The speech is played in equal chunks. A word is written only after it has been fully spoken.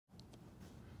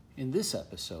In this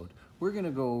episode, we're going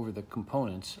to go over the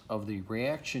components of the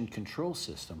reaction control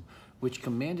system which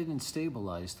commanded and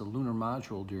stabilized the lunar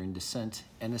module during descent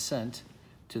and ascent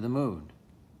to the moon.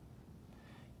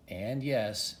 And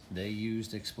yes, they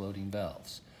used exploding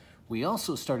valves. We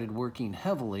also started working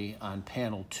heavily on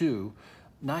panel 2,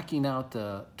 knocking out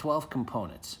the 12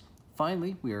 components.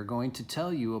 Finally, we are going to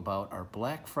tell you about our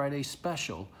Black Friday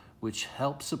special, which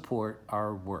helps support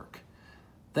our work.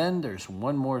 Then there's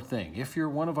one more thing. If you're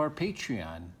one of our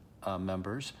Patreon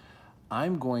members,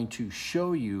 I'm going to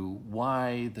show you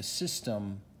why the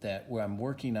system that I'm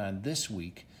working on this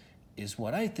week is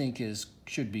what I think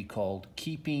should be called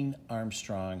keeping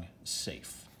Armstrong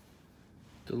safe.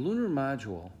 The lunar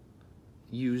module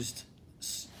used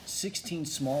 16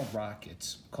 small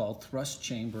rockets called thrust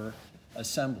chamber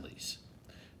assemblies.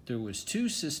 There was 2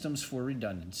 systems for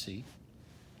redundancy,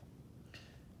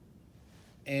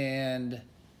 and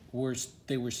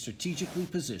they were strategically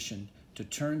positioned to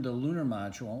turn the lunar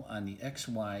module on the X,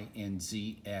 Y, and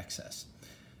Z axis.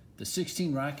 The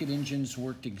 16 rocket engines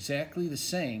worked exactly the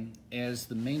same as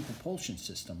the main propulsion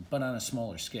system, but on a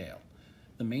smaller scale.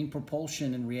 The main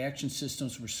propulsion and reaction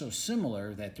systems were so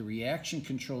similar that the reaction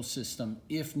control system,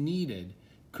 if needed,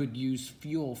 could use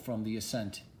fuel from the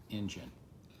ascent engine.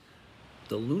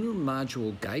 The Lunar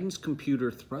Module Guidance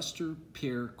Computer thruster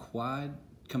pair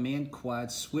command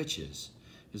quad switches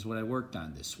is what I worked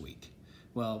on this week.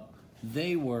 Well,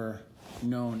 they were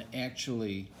known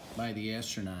actually by the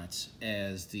astronauts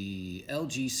as the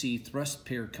LGC thrust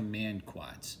pair command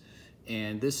quads.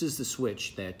 And this is the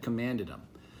switch that commanded them.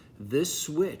 This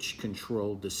switch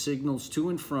controlled the signals to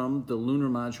and from the Lunar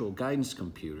Module Guidance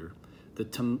Computer, the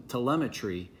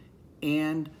telemetry,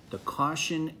 and the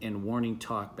caution and warning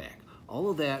talkback. All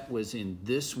of that was in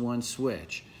this one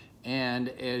switch. And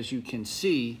as you can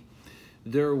see,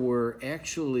 there were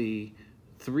actually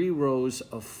 3 rows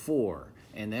of 4,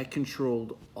 and that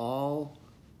controlled all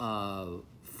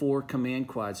 4 command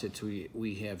quads that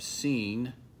we have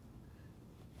seen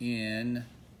in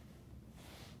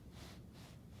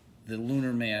the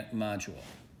lunar module.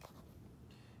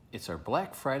 It's our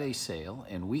Black Friday sale,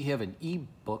 and we have an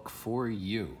e-book for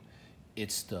you.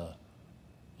 It's the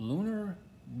Lunar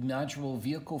Module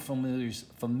Vehicle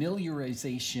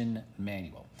Familiarization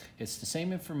Manual. It's the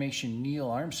same information Neil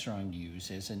Armstrong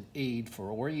used as an aid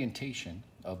for orientation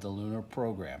of the lunar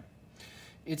program.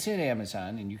 It's at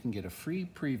Amazon, and you can get a free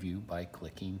preview by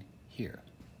clicking here.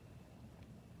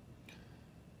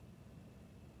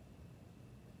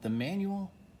 The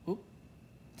manual,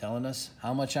 telling us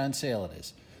how much on sale it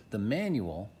is. The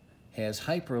manual has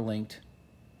hyperlinked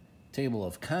table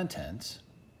of contents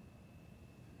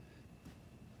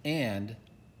and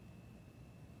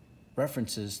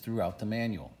references throughout the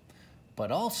manual.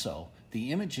 But also,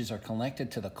 the images are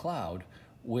connected to the cloud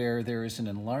where there is an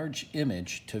enlarged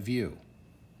image to view.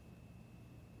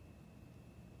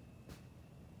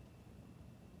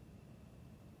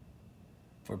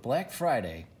 For Black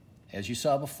Friday, as you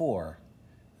saw before,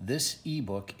 this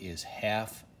ebook is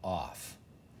half off.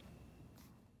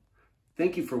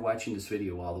 Thank you for watching this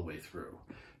video all the way through.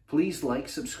 Please like,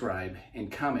 subscribe,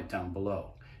 and comment down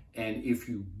below. And if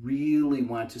you really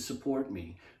want to support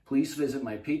me, please visit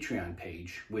my Patreon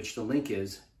page, which the link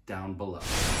is down below.